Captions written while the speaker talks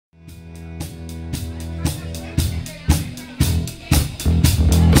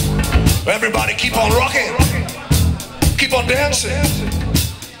Everybody keep on rocking, keep on dancing.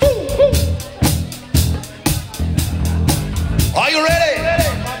 Are you ready?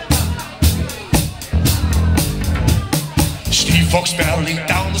 Steve Fox barreling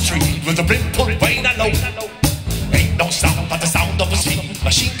down the street with a blimp pulled way down low. Ain't no sound but the sound of his feet.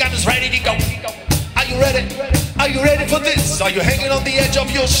 Machine gun is ready to go. Are you ready? Are you ready for this? Are you hanging on the edge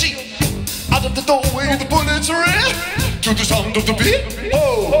of your seat? Out of the doorway the bullets are in, to the sound of the beat.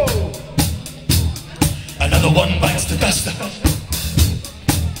 Oh. Another one bites the dust.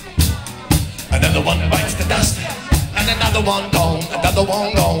 Another one bites the dust. And another one gone, another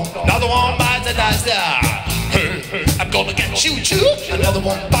one gone. Another one bites the dust. I'm gonna get you too. Another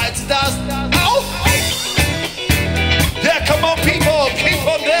one bites the dust. Ow! Yeah, come on people, keep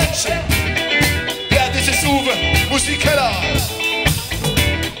on dancing. Yeah, this is Uwe, Musikkeller.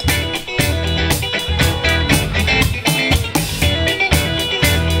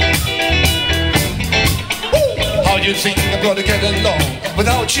 How you think I'm gonna get along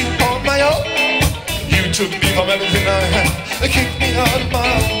without you on my own? You took me from everything I had, kicked me out of my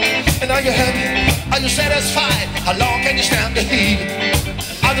own. And are you happy? Are you satisfied? How long can you stand the heat?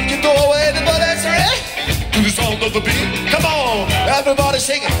 Out of your doorway the bullets are in, to the sound of the beat. Come on, everybody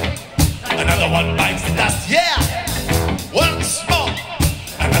sing it. Another one bites the dust, yeah. Once more.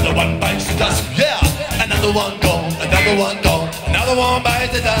 Another one bites the dust, yeah. Another one gone, another one gone. Another one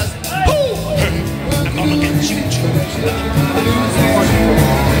bites the dust. Woo! Hey, I'm gonna get you too.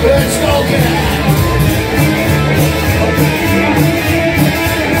 Let's go get it.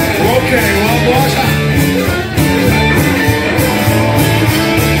 Okay, one more time.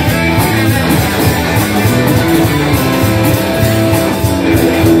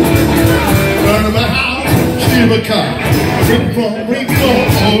 Learn about how to steal a car. Get from Rico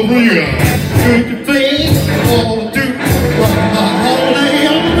over here. Good to things, all to do. Run my whole day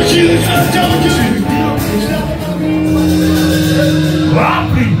on the shoes. I told you. Rock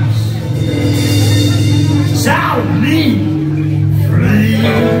please. Sound me free.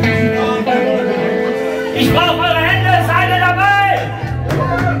 Ich brauche eure Hände, seid ihr dabei?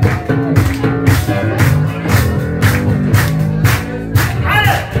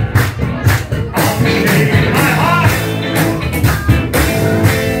 Alle! Unchain my heart.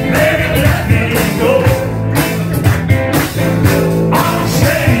 Baby, let me go.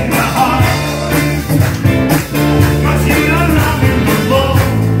 Unchain my heart. 'Cause you don't love me before.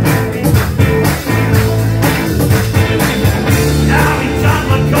 Every time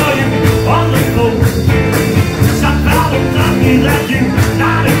I call you on the phone, somehow the time that you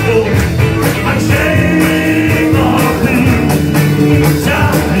not alone. Unchain my heart,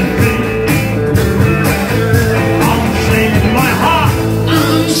 tell me unchain my heart,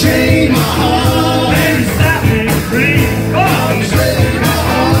 unchain my heart, baby set me free. Unchain my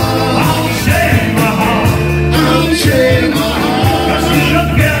heart, unchain my heart, unchain my heart. 'Cause you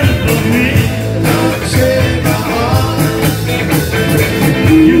should get it for me. Unchain my heart.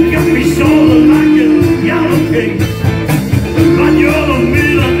 You can be sold like a yellow cake, but you're the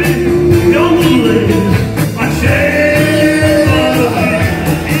middle of it, don't believe. Unchain my heart.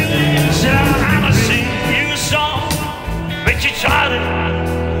 I'ma sing you a song, make you try it.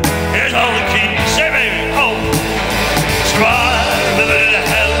 Here's all the keys, say baby, oh. Drive with a little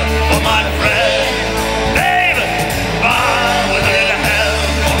help for my friend, baby. Drive with a little help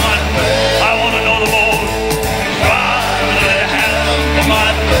for my friend. I wanna know the Lord. Drive with a little help for my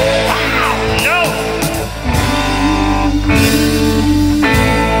friend. No.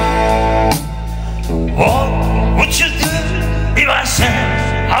 What would you do if I said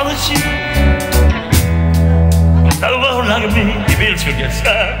I was you? That won't like me, you will to get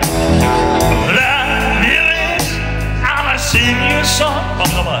sad. That is, I'ma sing you a song.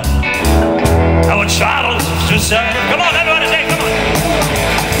 Come on. I would try to say, come on, everybody say, come on.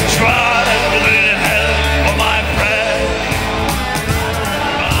 Try with a little help for my friend.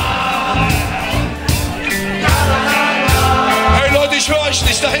 Hey Leute, ich höre euch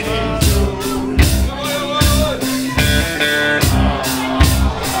nicht da hinten.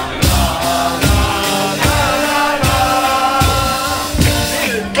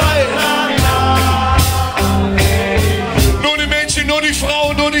 Geil. Nur die Mädchen, nur die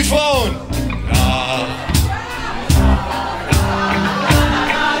Frauen, nur die Frauen.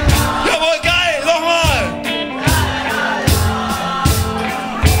 Jawohl, geil, nochmal.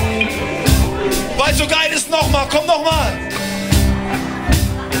 Weil so geil ist, nochmal, komm nochmal.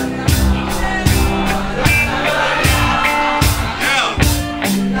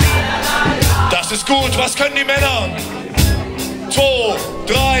 Das ist gut, was können die Männer? 2,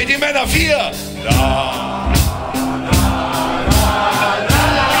 3, die Männer, 4.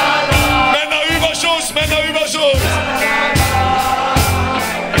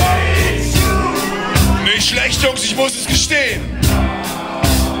 ich muss es gestehen,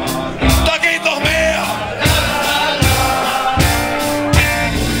 da geht noch mehr.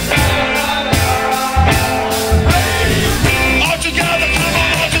 All together, come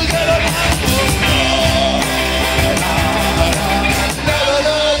on, all together.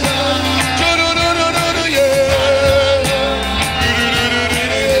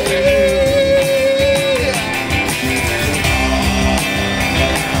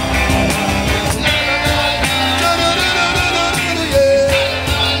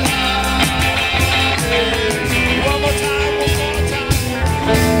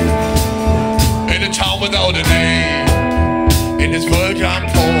 Without a name, in this world I'm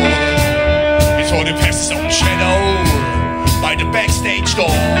poor. It's all the pests on shadow by the backstage door.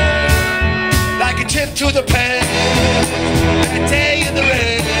 Like a tip to the pen, that day in the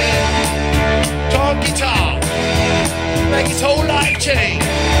rain. Talk guitar, make his whole life change.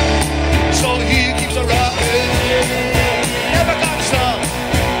 So he keeps on rocking, never gonna stop.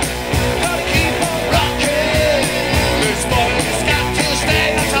 Gotta keep on rocking. This boy has got to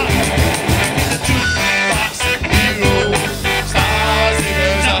stay on top.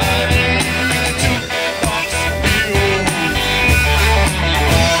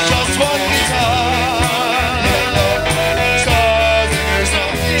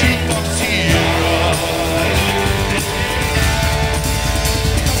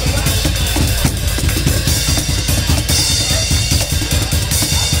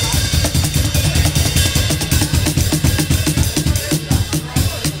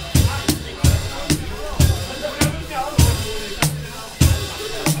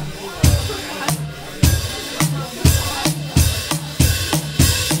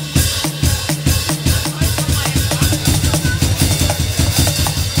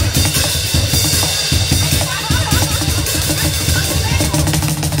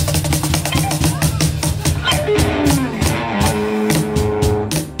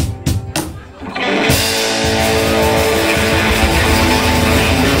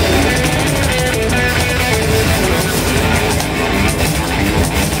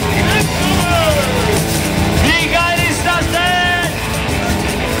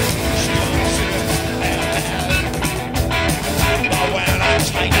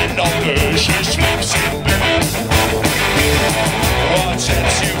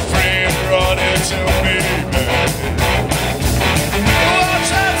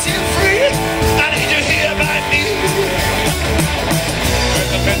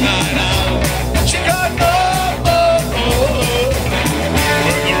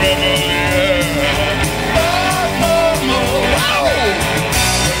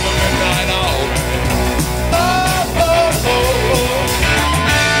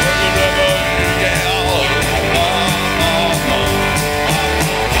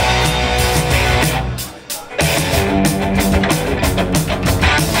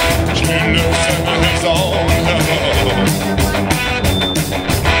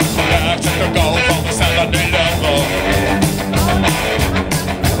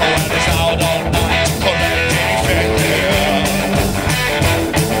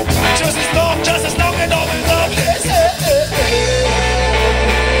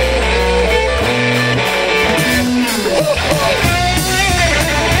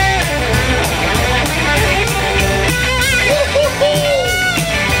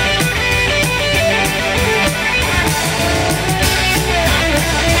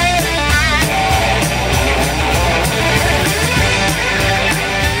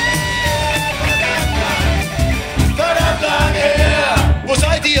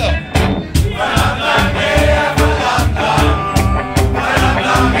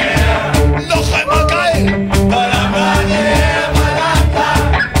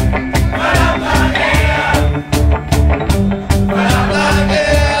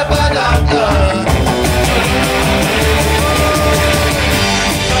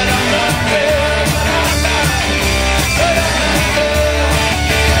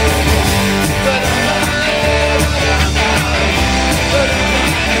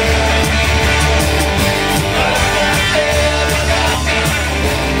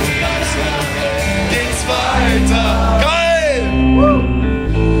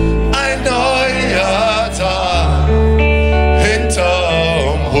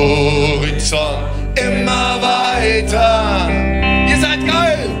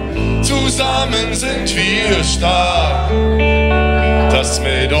 Zusammen sind wir stark. Das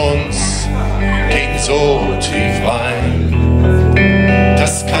mit uns ging so tief rein.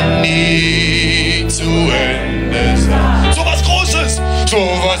 Das kann nie zu Ende sein. So was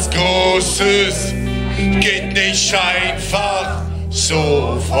Großes geht nicht einfach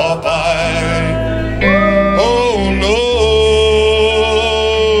so vorbei.